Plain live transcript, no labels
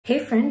Hey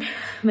friend,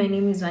 my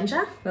name is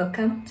Vanja.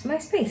 Welcome to my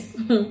space.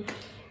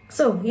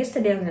 So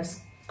yesterday I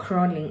was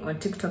scrolling on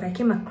TikTok. I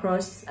came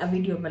across a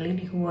video of a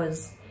lady who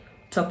was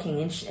talking,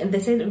 and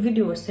the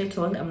video was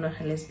titled "I'm Not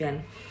a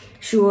Lesbian."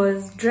 She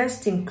was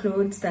dressed in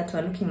clothes that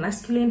were looking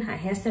masculine. Her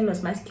hairstyle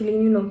was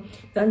masculine,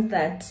 the ones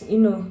that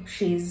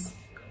she's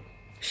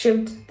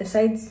shaved the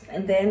sides,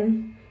 and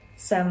then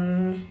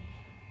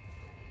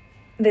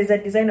there's a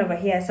design over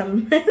here,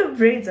 some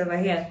braids over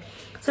here.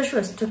 So she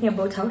was talking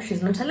about how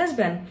she's not a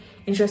lesbian.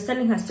 And she was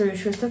telling her story.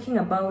 She was talking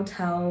about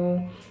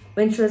how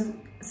when she was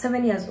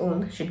 7 years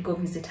old, she'd go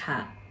visit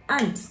her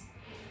aunt.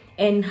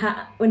 And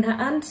when her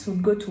aunt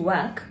would go to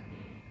work,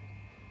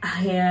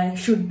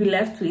 she would be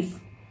left with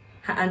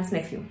her aunt's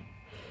nephew.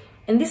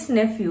 And this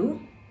nephew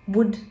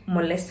would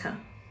molest her.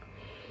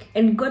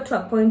 And it got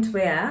to a point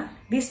where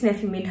this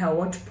nephew made her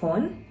watch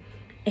porn.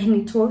 And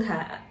he told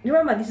her,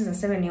 remember this is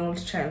a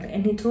 7-year-old child,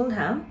 and he told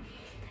her,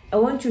 I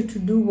want you to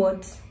do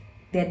what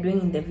they're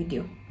doing in the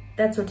video.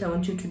 That's what I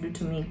want you to do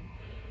to me.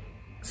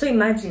 So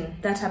imagine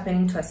that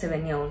happening to a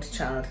 7-year-old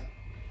child.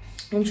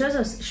 And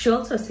she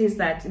also says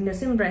that in the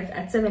same breath,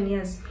 at 7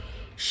 years,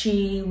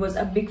 she was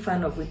a big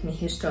fan of Whitney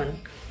Houston.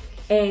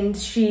 And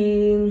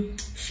she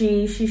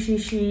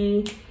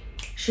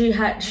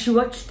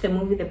watched the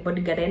movie The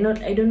Bodyguard.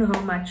 I don't know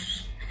how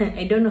much,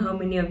 I don't know how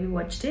many of you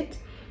watched it,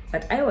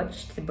 but I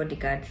watched The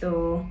Bodyguard,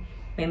 though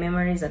my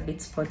memory is a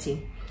bit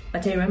spotty.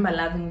 But I remember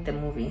loving the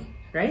movie,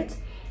 right?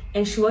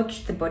 And she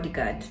watched The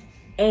Bodyguard.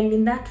 And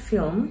in that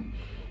film,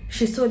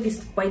 she saw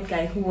this white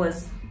guy who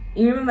was,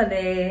 you remember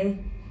the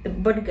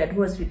bodyguard who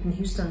was Whitney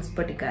Houston's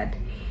bodyguard.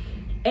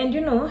 And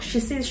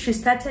she says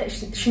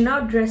she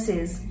now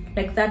dresses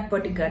like that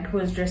bodyguard who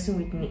was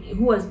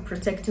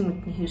protecting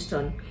Whitney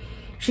Houston.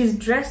 She's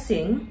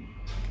dressing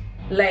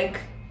like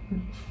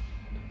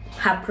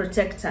her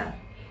protector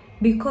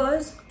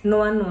because no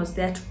one was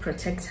there to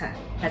protect her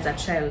as a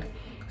child.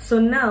 So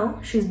now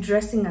she's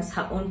dressing as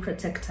her own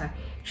protector.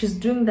 She's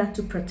doing that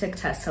to protect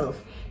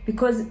herself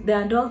because the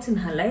adult in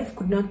her life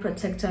could not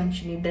protect her and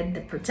she needed the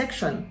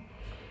protection.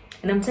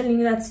 And I'm telling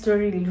you, that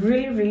story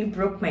really, really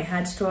broke my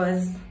heart. It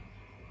was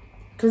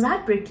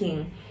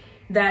heartbreaking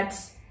that,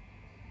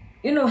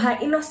 her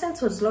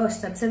innocence was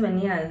lost at 7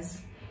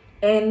 years.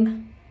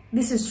 And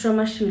this is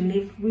trauma she will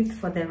live with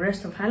for the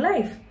rest of her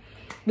life.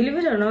 Believe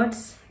it or not,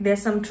 there are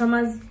some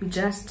traumas we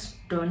just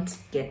don't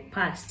get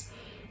past.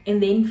 And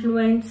they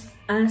influence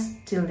us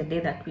till the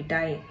day that we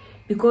die.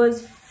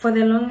 Because for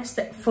the longest,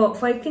 for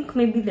I think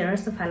maybe the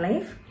rest of her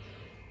life,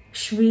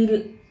 she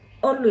will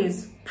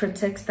always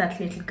protect that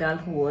little girl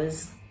who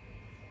was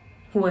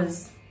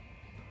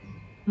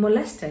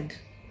molested.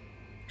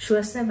 She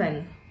was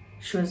 7.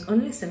 She was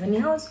only 7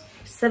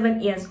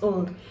 years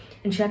old,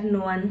 and she had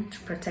no one to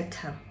protect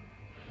her.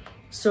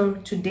 So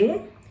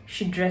today,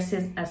 she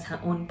dresses as her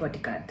own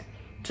bodyguard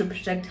to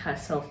protect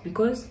herself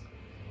because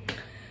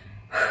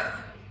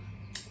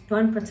no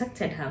one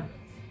protected her.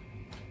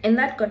 And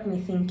that got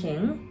me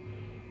thinking,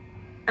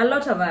 a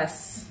lot of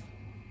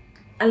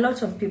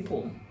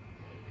people,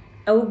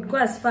 I would go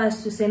as far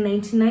as to say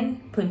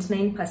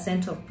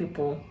 99.9% of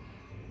people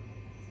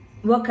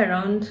walk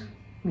around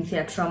with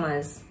their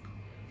traumas,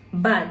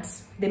 but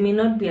they may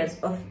not be as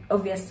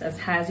obvious as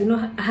hers.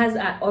 Hers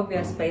are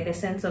obvious by the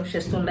sense of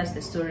she's told us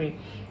the story.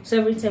 So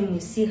every time you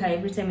see her,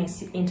 every time you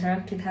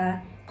interact with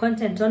her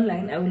content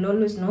online, I will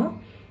always know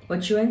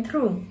what she went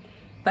through.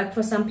 But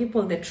for some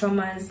people, the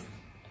traumas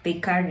they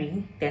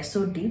carry, they're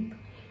so deep,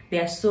 they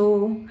are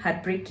so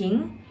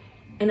heartbreaking,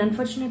 and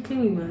unfortunately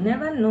we will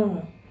never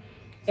know.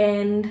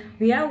 And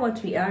we are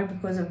what we are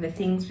because of the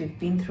things we've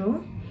been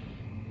through.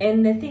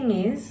 And the thing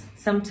is,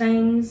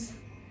 sometimes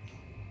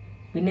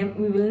we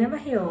will never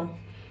heal.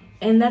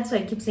 And that's why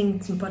I keep saying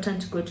it's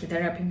important to go to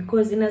therapy,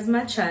 because in as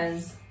much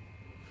as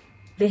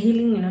the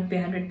healing may not be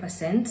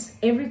 100%,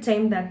 every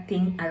time that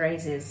thing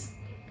arises,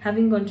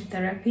 having gone to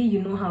therapy,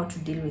 you know how to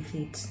deal with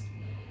it.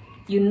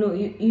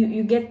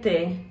 You get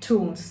the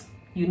tools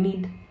you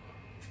need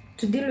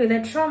to deal with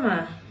that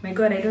trauma. My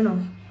God, I don't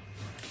know.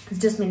 It's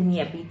just made me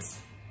a bit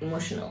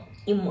emotional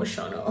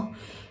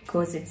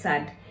because it's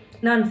sad.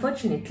 Now,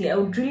 unfortunately, I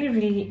would really,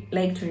 really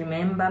like to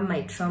remember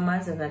my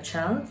traumas as a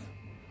child.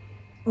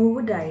 Or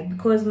would I?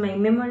 Because my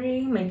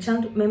memory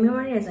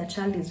as a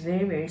child is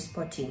very, very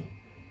spotty.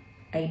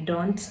 I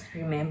don't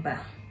remember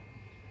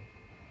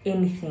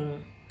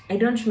anything. I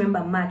don't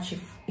remember much,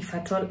 if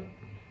at all,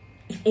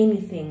 if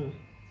anything.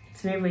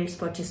 It's very, very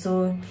spotty.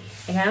 So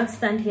I cannot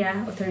stand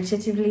here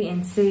authoritatively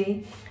and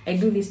say I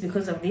do this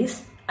because of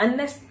this,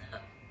 unless,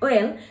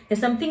 well, there's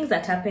some things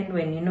that happened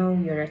when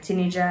you're a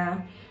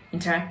teenager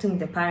interacting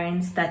with the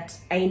parents that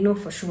I know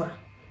for sure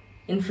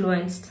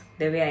influenced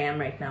the way I am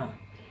right now.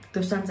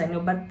 Those ones I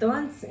know, but the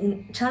ones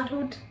in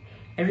childhood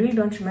I really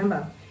don't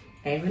remember.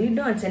 I really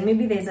don't. And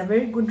maybe there's a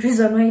very good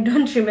reason why I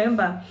don't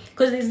remember,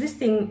 because there's this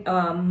thing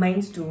our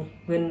minds do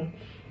when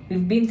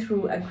we've been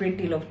through a great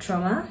deal of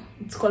trauma.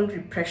 It's called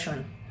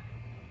repression.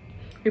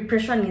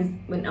 Repression is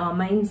when our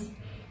minds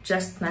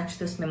just snatch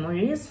those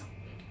memories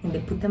and they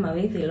put them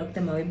away, they lock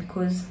them away,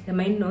 because the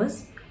mind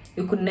knows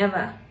you could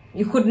never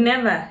You could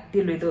never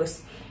deal with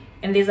those.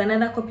 And there's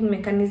another coping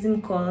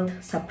mechanism called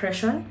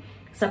suppression.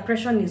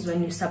 Suppression is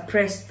when you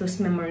suppress those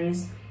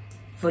memories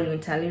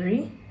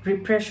voluntarily.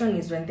 Repression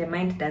is when the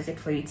mind does it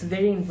for you. It's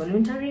very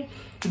involuntary.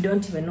 You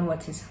don't even know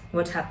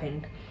what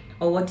happened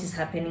or what is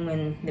happening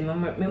when the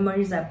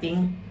memories are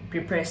being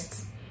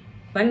repressed.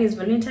 One is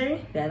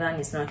voluntary, the other one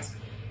is not.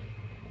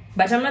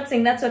 But I'm not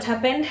saying that's what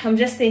happened. I'm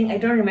just saying I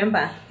don't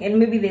remember. And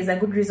maybe there's a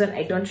good reason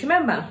I don't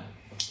remember.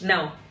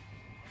 Now,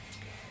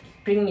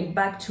 bringing it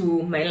back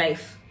to my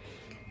life.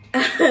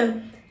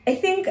 I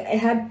think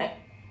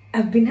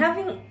I've been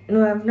having,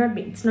 no, I've not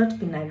been, it's not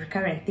been a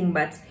recurrent thing,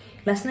 but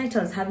last night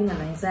I was having an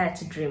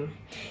anxiety dream.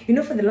 You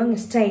know, for the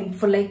longest time,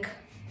 for like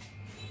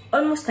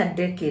almost a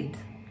decade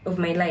of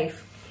my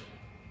life,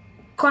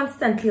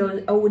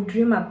 constantly I would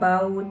dream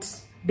about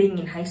being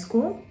in high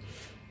school,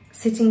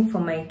 sitting for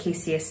my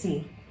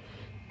KCSE.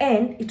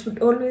 And it would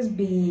always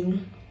be,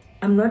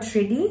 I'm not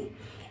ready,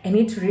 I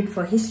need to read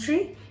for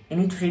history, I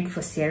need to read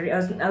for theory. I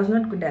was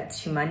not good at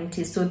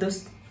humanities, so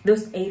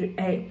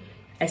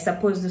I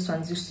suppose those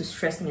ones used to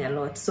stress me a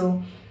lot.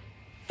 So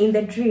in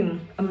the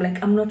dream, I'm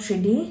like, I'm not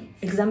ready.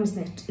 Exam is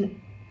not.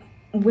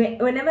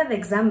 Whenever the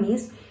exam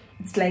is,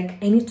 it's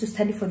like I need to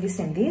study for this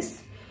and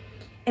this.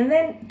 And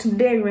then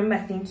today I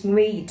remember thinking,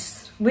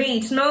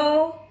 wait,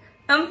 no,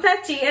 I'm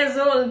 30 years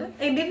old.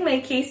 I did my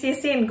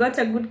KCSE and got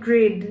a good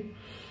grade.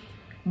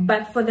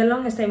 But for the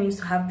longest time, I used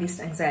to have these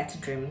anxiety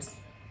dreams.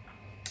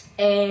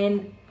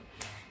 And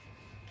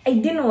I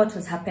didn't know what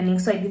was happening,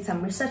 so I did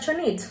some research on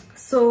it.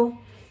 So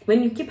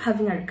when you keep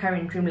having a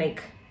recurrent dream,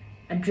 like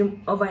a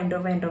dream over and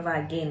over and over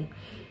again.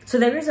 So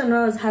the reason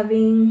why I was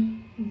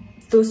having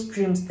those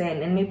dreams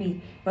then, and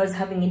maybe I was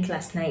having it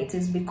last night,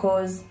 is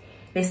because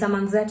there's some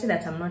anxiety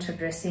that I'm not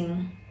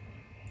addressing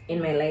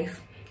in my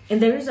life. And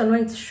the reason why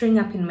it's showing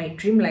up in my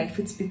dream life,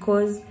 it's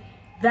because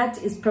that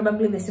is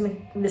probably the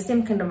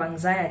same kind of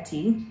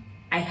anxiety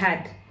I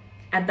had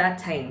at that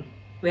time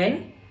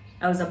when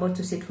I was about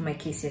to sit for my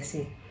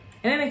KCSE.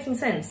 Am I making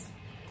sense?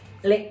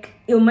 Like,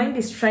 your mind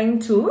is trying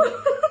to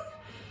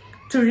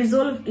to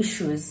resolve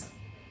issues.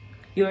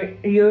 You're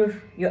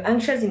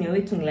anxious in your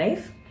waking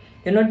life.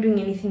 You're not doing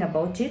anything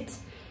about it.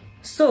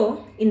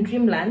 So in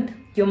dreamland,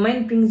 your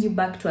mind brings you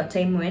back to a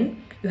time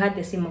when you had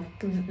the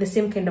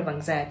same kind of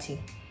anxiety.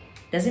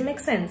 Does it make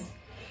sense?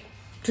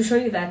 To show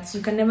you that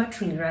you can never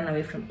truly run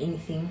away from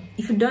anything.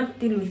 If you don't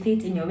deal with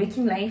it in your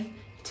waking life,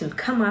 it will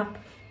come up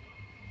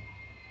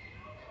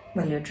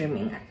while you're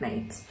dreaming at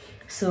night.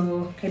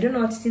 So I don't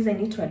know what it is I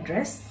need to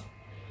address.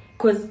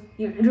 Because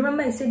you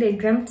remember I said I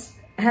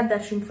had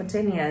that dream for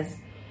 10 years.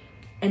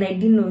 And I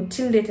didn't know,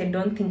 till date I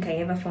don't think I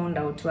ever found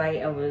out why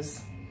I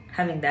was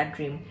having that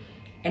dream.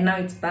 And now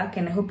it's back,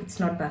 and I hope it's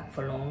not back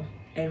for long.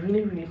 I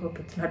really, really hope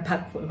it's not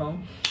back for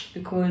long,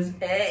 because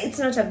it's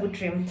not a good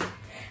dream.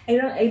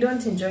 I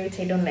don't enjoy it.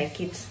 I don't like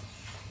it.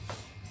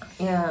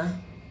 Yeah,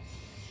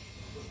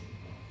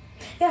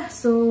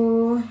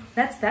 so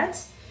that's that.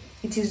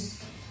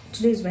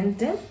 Today is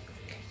Wednesday.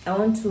 I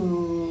want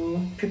to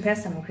prepare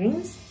some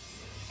greens.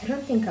 I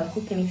don't think I'll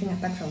cook anything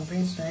apart from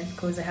greens tonight,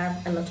 because I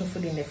have a lot of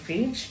food in the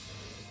fridge.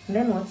 And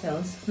then what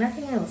else?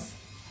 Nothing else.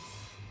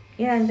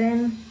 Yeah, and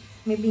then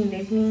maybe in the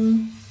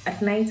evening,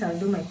 at night, I'll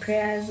do my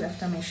prayers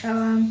after my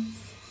shower, and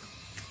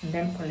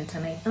then call it a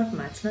night. Not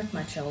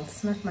much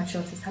else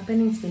is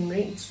happening. It's been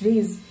rain. It's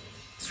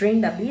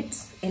rained a bit,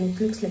 and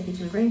it looks like it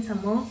will rain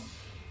some more.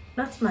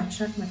 Not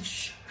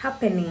much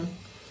happening.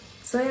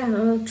 So yeah,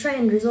 I'll try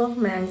and resolve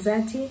my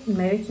anxiety in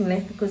my waking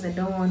life, because I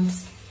don't want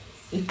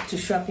it to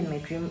show up in my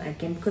dream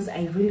again, because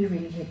I really,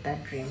 really hate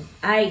that dream.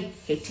 I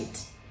hate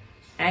it.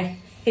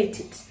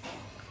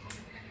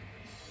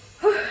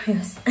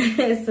 Yes.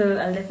 So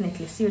I'll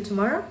definitely see you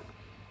tomorrow.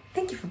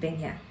 Thank you for being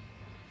here.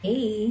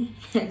 Hey,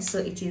 so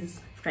it is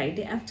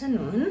Friday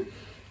afternoon.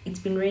 It's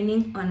been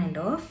raining on and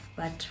off,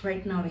 but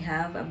right now we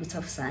have a bit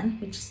of sun,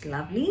 which is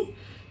lovely.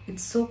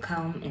 It's so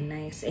calm and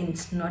nice, and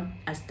it's not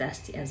as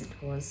dusty as it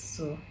was,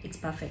 so it's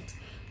perfect.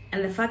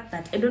 And the fact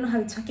that I don't know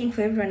how it's working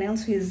for everyone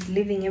else who is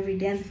living every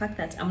day, and the fact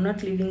that I'm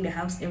not leaving the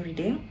house every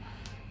day,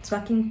 it's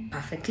working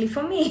perfectly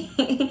for me,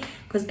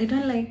 because I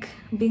don't like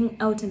being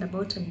out and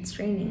about when it's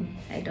raining.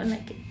 I don't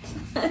like it.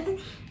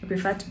 I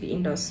prefer to be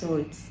indoors, so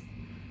it's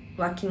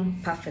working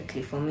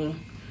perfectly for me.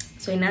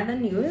 So in other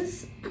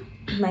news,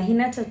 my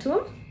henna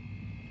tattoo,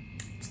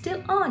 it's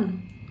still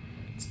on.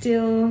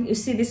 Still, you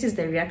see, this is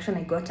the reaction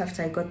I got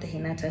after I got the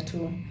henna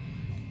tattoo,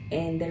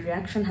 and the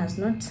reaction has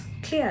not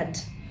cleared,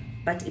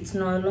 but it's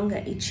no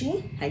longer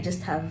itchy. I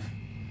just have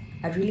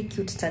a really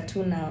cute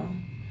tattoo now.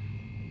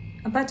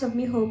 A part of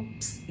me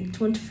hopes it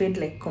won't fade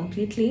like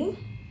completely,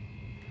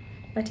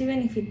 but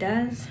even if it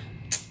does,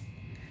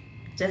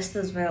 just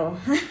as well.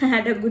 I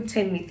had a good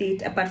time with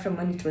it, apart from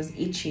when it was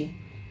itchy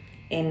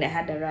and I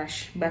had a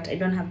rash, but I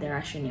don't have the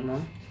rash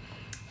anymore.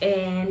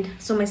 And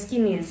so my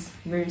skin is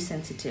very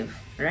sensitive,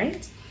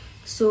 right?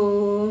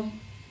 So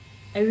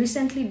I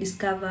recently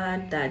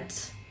discovered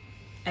that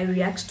I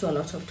react to a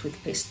lot of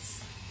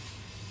toothpastes.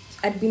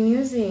 I'd been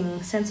using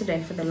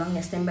Sensodyne for the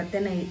longest time, but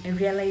then I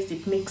realized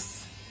it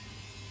makes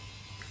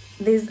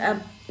there's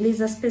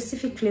a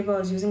specific flavor I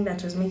was using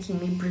that was making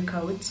me break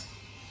out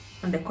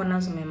on the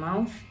corners of my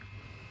mouth,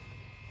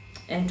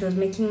 and it was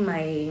making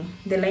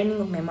the lining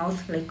of my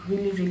mouth like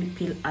really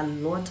peel a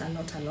lot,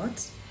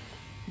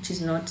 which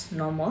is not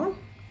normal.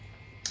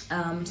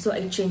 So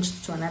I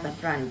changed to another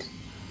brand,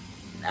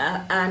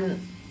 and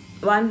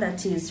one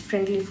that is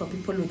friendly for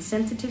people with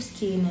sensitive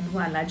skin and who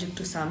are allergic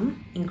to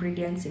some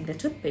ingredients in the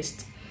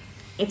toothpaste.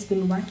 It's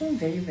been working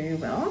very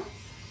well.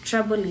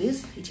 Trouble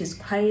is, it is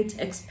quite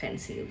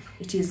expensive.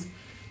 It is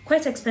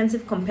quite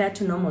expensive compared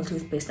to normal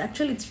toothpaste.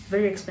 Actually, it's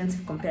very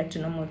expensive compared to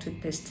normal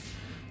toothpaste.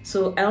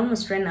 So I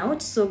almost ran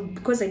out. So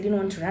because I didn't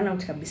want to run out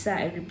kabisa,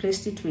 I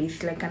replaced it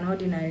with like an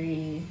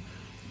ordinary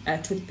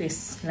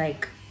toothpaste,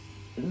 like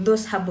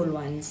those herbal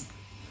ones.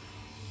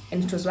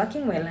 And it was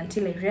working well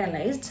until I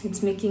realized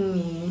it's making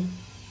me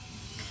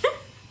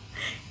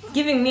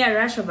giving me a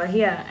rash over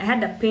here. I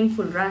had a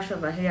painful rash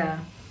over here,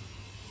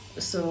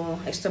 so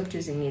I stopped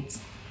using it.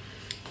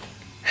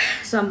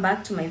 So I'm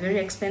back to my very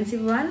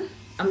expensive one.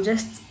 I'm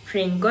just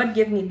praying God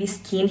gave me this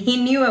skin. He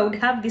knew I would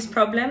have these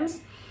problems,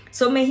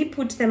 so may he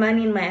put the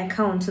money in my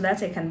account so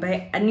that I can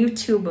buy a new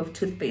tube of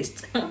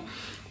toothpaste.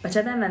 But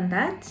other than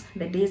that,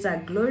 the days are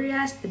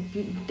glorious, the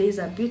days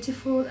are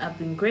beautiful. I've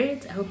been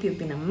great. I hope you've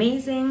been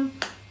amazing.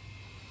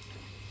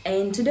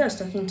 And today I was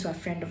talking to a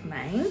friend of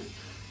mine,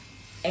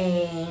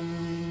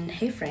 and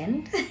hey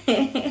friend,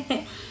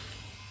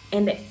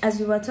 and as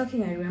we were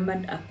talking, I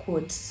remembered a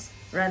quote,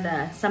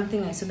 rather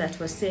something I saw that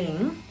was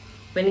saying,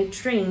 when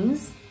it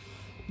rains,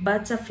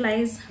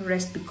 butterflies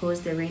rest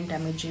because the rain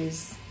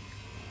damages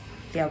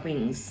their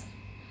wings.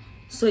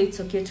 So it's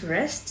okay to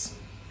rest,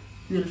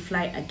 you'll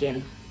fly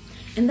again.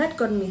 And that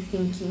got me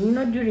thinking, you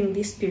know, during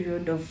this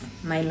period of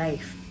my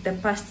life, the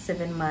past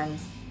 7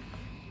 months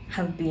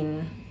have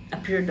been a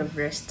period of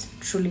rest,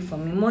 truly, for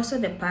me. Most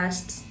of the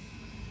past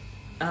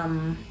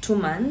 2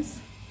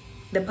 months,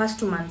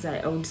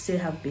 I would say,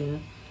 have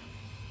been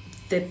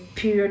the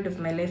period of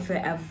my life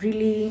where I've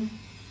really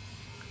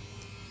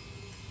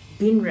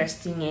been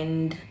resting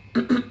and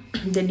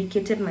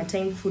dedicated my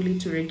time fully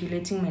to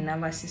regulating my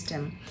nervous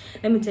system.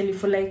 Let me tell you,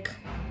 for like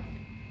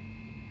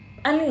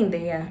early in the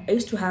year, I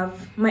used to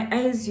have, my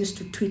eyes used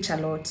to twitch a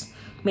lot.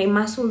 My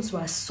muscles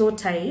were so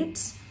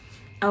tight.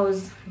 I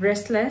was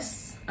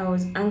restless. I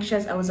was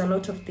anxious. I was a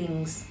lot of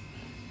things.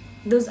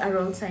 Those are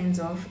all signs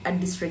of a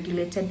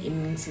dysregulated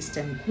immune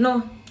system.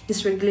 No,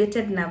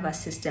 dysregulated nervous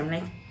system.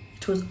 Like,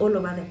 it was all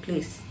over the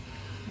place.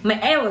 My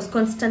eye was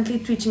constantly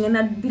twitching, and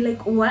I'd be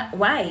like,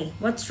 why?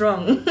 What's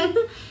wrong?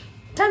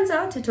 Turns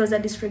out it was a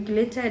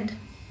dysregulated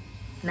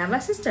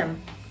nervous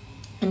system.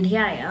 And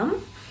here I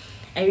am.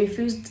 I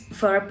refused,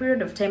 for a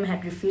period of time, I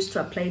had refused to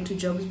apply to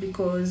jobs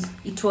because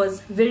it was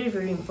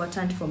very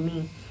important for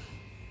me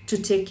to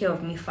take care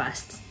of me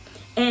first.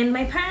 And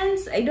my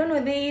parents, I don't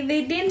know, they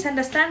didn't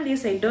understand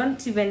this. I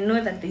don't even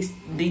know that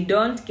they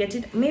don't get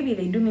it. Maybe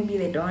they do, maybe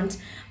they don't,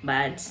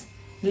 but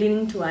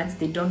leaning towards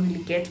they don't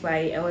really get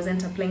why I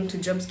wasn't applying to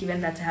jobs,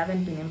 given that I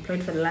haven't been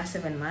employed for the last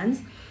 7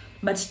 months.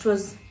 But it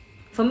was,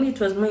 for me, it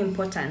was more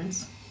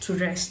important to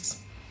rest,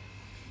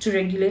 to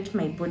regulate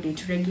my body,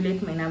 to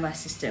regulate my nervous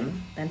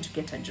system, than to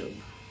get a job.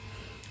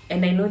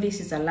 And I know this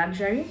is a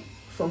luxury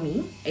for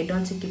me. I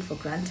don't take it for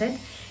granted.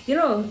 You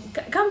know,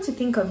 come to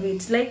think of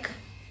it, like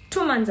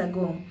 2 months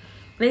ago,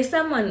 I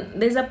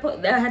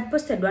had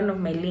posted one of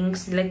my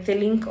links, like the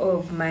link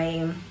of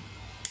my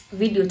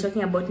video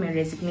talking about my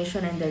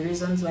resignation and the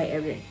reasons why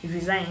I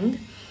resigned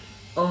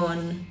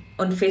on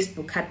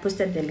Facebook. Had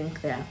posted the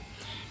link there,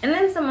 and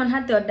then someone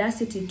had the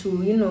audacity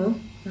to, you know,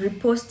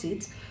 repost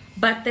it,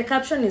 but the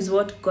caption is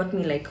what got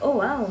me like, oh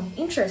wow,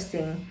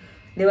 interesting.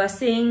 They were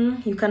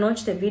saying you can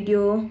watch the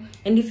video,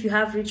 and if you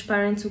have rich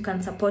parents who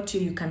can support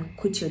you, you can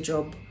quit your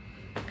job.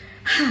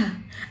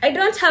 I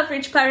don't have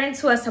rich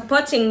parents who are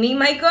supporting me.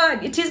 My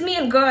God, it is me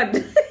and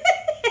God.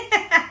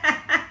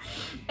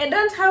 I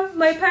don't have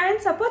my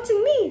parents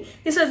supporting me.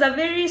 This was a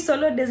very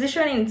solo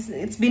decision.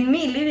 It's been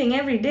me living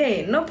every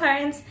day. No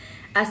parents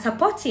are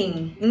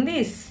supporting in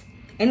this,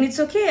 and it's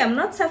okay. I'm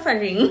not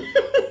suffering.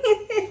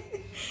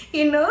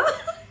 You know.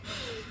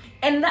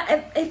 And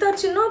I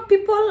thought, you know,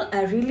 people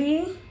are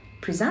really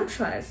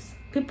presumptuous.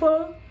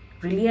 People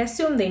really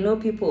assume they know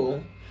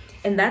people.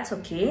 And that's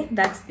okay.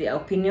 That's their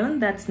opinion.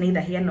 That's neither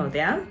here nor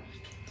there.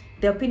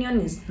 Their opinion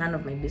is none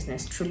of my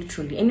business.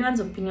 Truly. Anyone's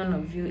opinion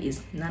of you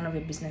is none of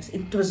your business.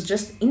 It was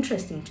just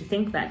interesting to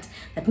think that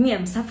me,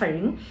 I'm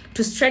suffering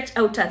to stretch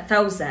out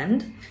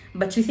 1,000,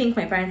 but you think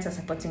my parents are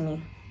supporting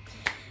me.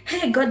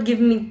 Hey, God, give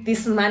me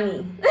this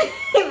money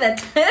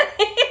that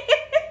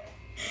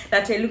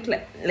I look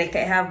like I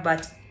have,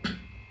 but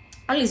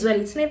all is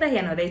well. It's neither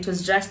here nor there. It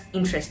was just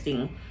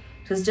interesting.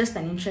 It was just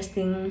an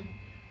interesting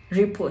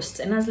repost,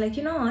 and I was like,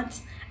 you know what,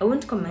 I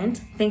won't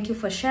comment. Thank you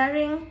for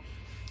sharing.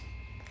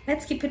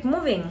 Let's keep it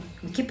moving,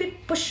 keep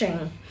it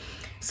pushing.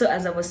 So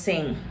as I was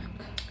saying,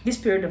 this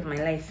period of my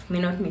life may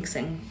not make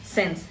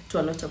sense to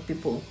a lot of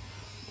people,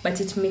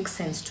 but it makes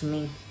sense to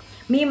me.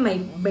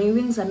 My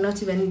wings had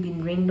not even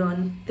been rained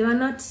on. They were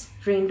not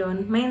rained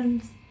on.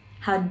 Mine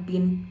had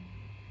been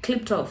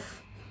clipped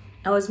off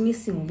I was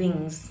missing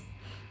wings.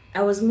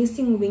 I was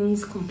missing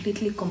wings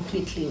completely.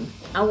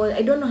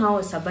 I don't know how I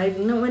was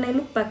surviving. Now, when I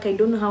look back, I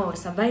don't know how I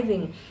was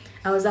surviving.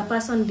 I was a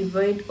person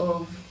devoid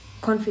of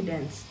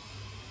confidence,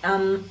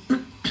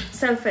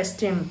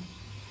 self-esteem.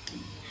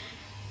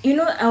 You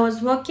know, I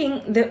was walking,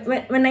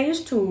 when I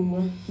used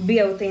to be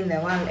out there in the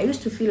world, I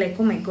used to feel like,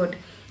 oh my God,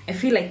 I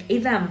feel like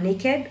either I'm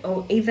naked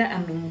or either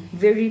I'm in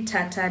very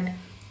tattered,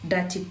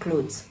 dirty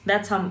clothes.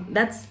 That's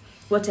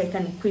what I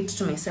can equate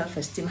to my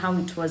self-esteem, how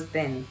it was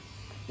then.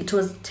 It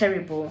was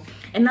terrible.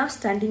 And now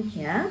standing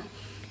here,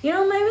 you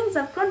know, my wings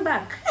have gone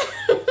back.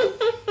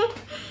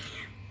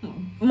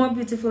 More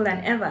beautiful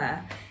than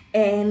ever.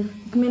 And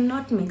it may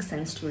not make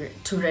sense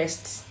to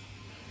rest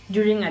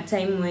during a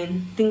time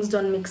when things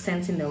don't make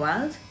sense in the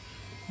world.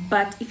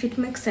 But if it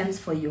makes sense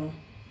for you,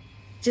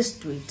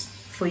 just do it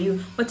for you.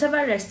 Whatever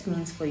rest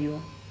means for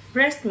you.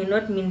 Rest may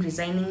not mean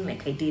resigning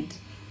like I did.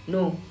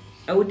 No,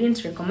 I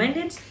wouldn't recommend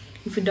it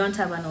if you don't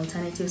have an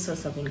alternative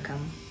source of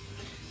income.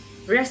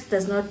 Rest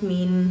does not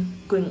mean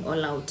going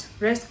all out.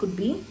 Rest could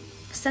be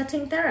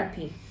starting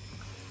therapy.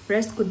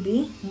 Rest could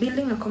be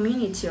building a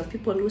community of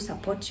people who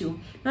support you,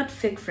 not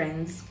fake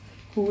friends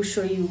who will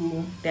show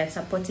you they're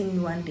supporting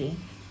you one day,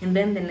 and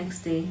then the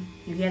next day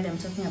you hear them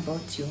talking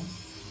about you.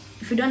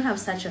 If you don't have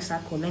such a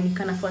circle and you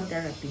can afford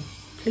therapy,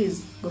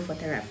 please go for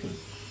therapy.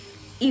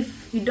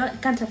 If you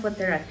can't afford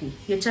therapy,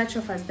 your church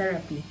offers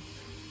therapy,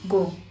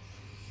 go.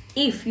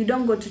 If you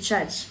don't go to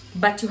church,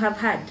 but you have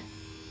had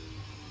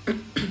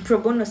pro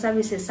bono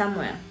services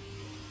somewhere,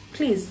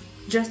 please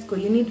just go.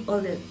 You need all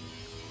the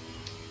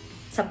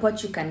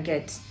support you can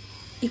get.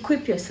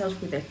 Equip yourself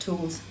with the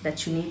tools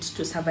that you need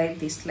to survive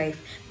this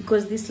life,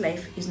 because this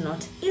life is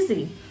not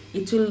easy.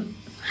 It will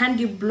hand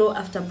you blow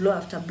after blow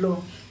after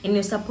blow, and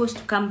you're supposed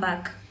to come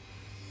out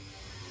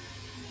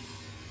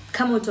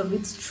of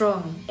it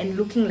strong and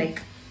looking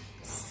like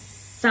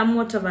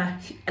somewhat of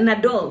an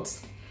adult.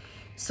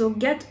 So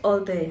get all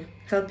the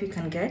help you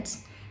can get.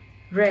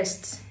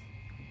 Rest.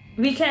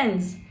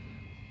 Weekends,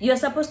 you're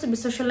supposed to be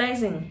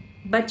socializing,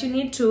 but you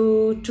need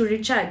to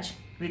recharge.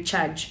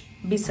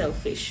 Be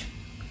selfish.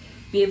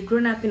 We have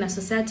grown up in a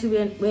society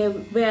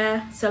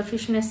where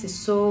selfishness is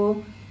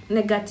so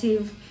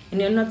negative, and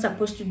you're not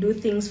supposed to do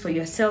things for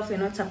yourself. You're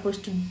not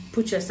supposed to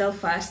put yourself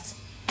first.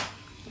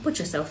 Put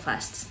yourself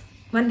first.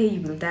 One day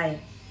you will die.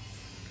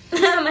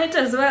 Might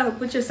as well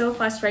put yourself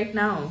first right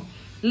now.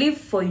 Live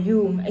for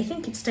you. I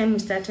think it's time we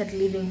started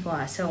living for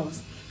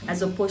ourselves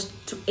as opposed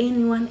to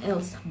anyone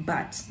else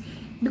but.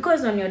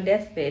 Because on your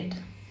deathbed,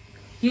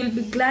 you'll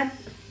be glad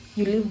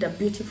you lived a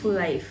beautiful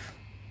life,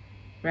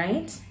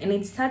 right? And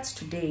it starts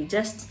today.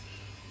 Just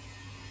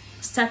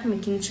start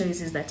making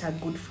choices that are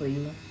good for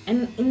you.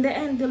 And in the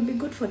end, they'll be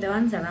good for the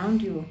ones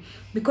around you.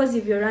 Because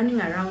if you're running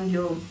around,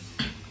 you're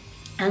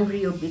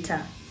angry, you're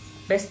bitter,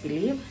 best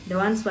believe the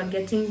ones who are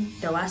getting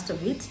the worst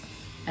of it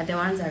are the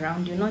ones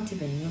around you, not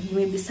even you. You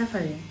may be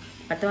suffering,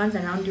 but the ones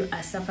around you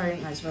are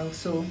suffering as well.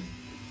 So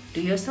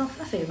do yourself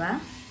a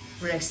favor,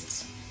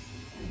 rest.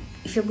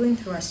 If you're going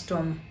through a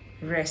storm,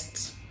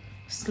 rest.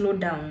 Slow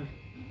down.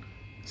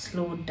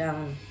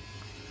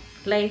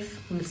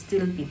 Life will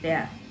still be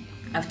there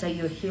after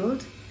you're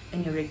healed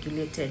and you're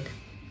regulated.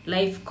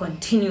 Life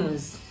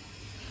continues.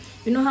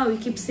 You know how we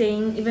keep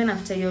saying even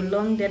after you're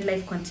long dead,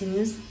 life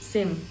continues?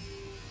 Same.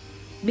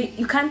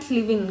 You can't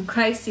live in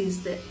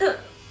crisis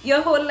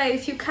your whole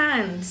life. You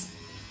can't.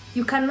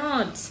 You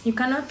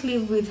cannot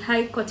live with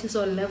high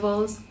cortisol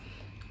levels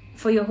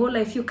for your whole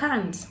life. You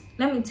can't.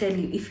 Let me tell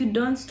you, if you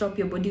don't stop,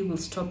 your body will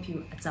stop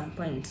you at some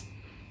point,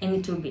 and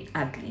it will be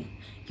ugly.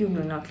 You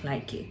will not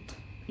like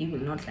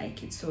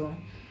it. So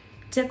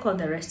take all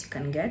the rest you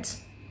can get.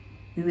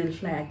 We will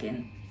fly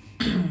again.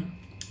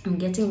 I'm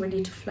getting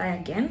ready to fly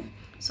again,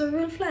 so we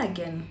will fly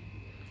again.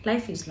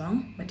 Life is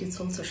long, but it's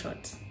also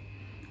short.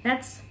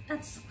 That's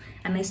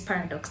a nice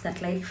paradox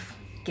that life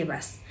gave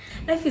us.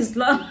 Life is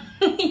long,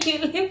 you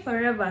live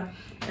forever,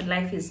 but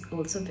life is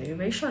also very,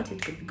 very short.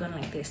 It could be gone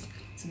like this.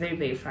 It's very,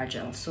 very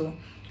fragile. So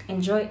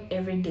enjoy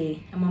every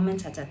day, a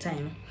moment at a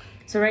time.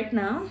 So right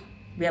now,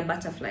 we are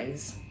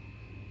butterflies.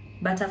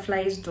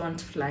 Butterflies don't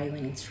fly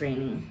when it's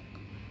raining.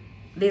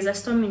 There's a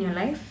storm in your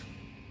life,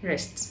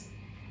 rest.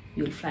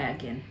 You'll fly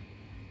again.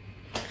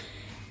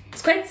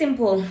 It's quite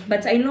simple,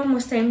 but I know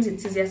most times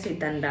it's easier said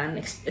than done,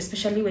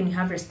 especially when you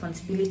have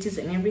responsibilities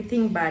and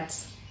everything. But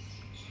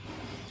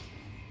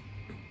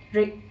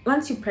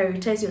once you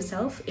prioritize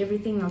yourself,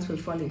 everything else will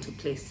fall into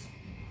place.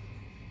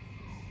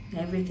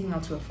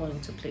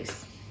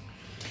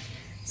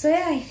 So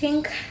yeah, I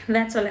think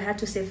that's all I had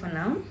to say for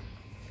now.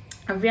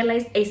 I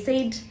realized I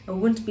said I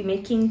wouldn't be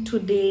making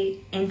 2-day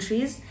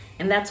entries,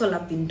 and that's all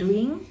I've been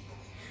doing.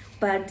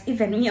 But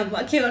even me, I'm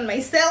working on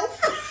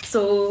myself.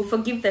 So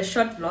forgive the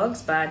short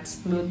vlogs, but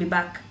we'll be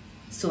back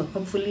soon.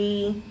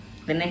 Hopefully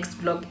the next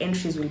vlog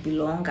entries will be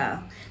longer,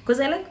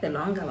 because I like the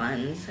longer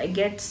ones. I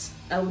get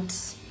out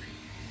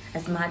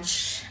as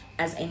much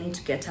as I need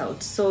to get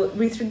out. So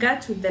with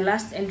regard to the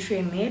last entry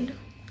I made,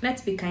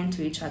 let's be kind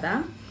to each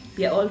other.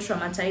 We are all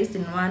traumatized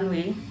in one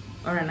way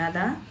or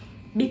another.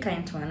 Be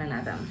kind to one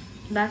another.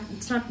 that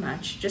it's not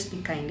much. Just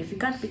be kind. If you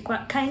can't be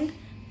kind,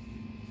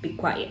 be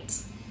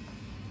quiet.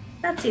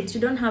 That's it. You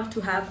don't have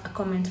to have a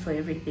comment for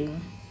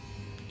everything.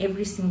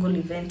 Every single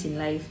event in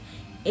life,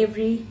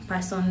 every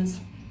person's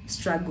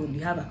struggle,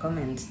 you have a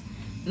comment.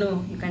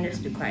 No, you can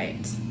just be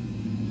quiet.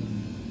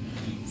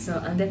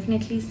 So I'll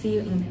definitely see you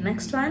in the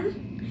next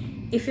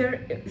one. If you're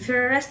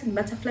a resting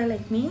butterfly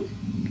like me,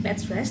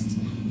 let's rest.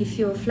 If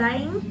you're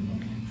flying,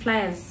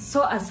 fly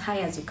as high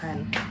as you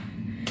can.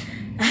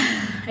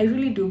 I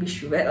really do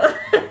wish you well.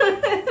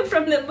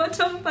 From the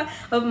bottom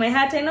of my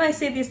heart. I know I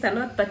say this a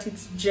lot, but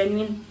it's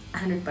genuine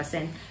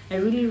 100%. I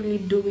really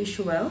do wish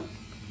you well,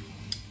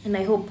 and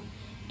I hope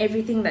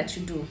everything that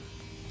you do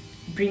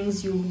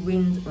brings you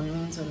wins on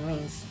wins on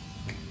wins.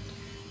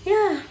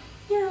 Yeah,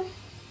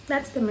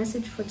 that's the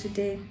message for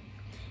today.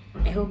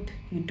 I hope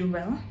you do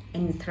well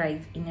and you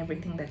thrive in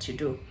everything that you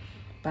do.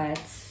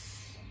 But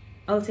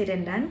all said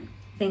and done,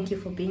 thank you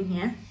for being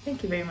here.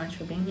 Thank you very much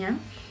for being here.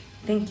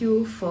 Thank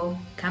you for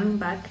coming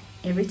back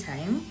every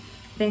time.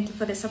 Thank you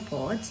for the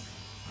support.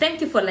 Thank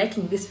you for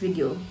liking this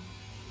video.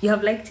 You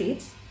have liked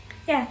it?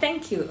 Yeah,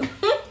 thank you.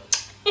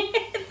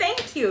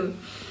 Thank you.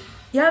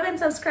 You haven't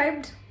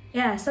subscribed?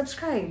 Yeah,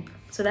 subscribe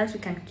so that we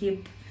can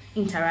keep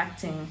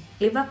interacting.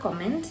 Leave a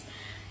comment.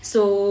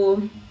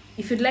 So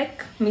if you'd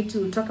like me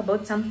to talk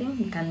about something,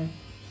 you can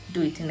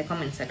do it in the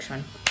comment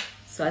section.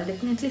 So I'll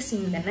definitely see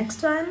you in the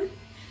next one.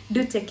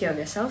 Do take care of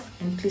yourself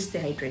and please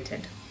stay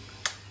hydrated.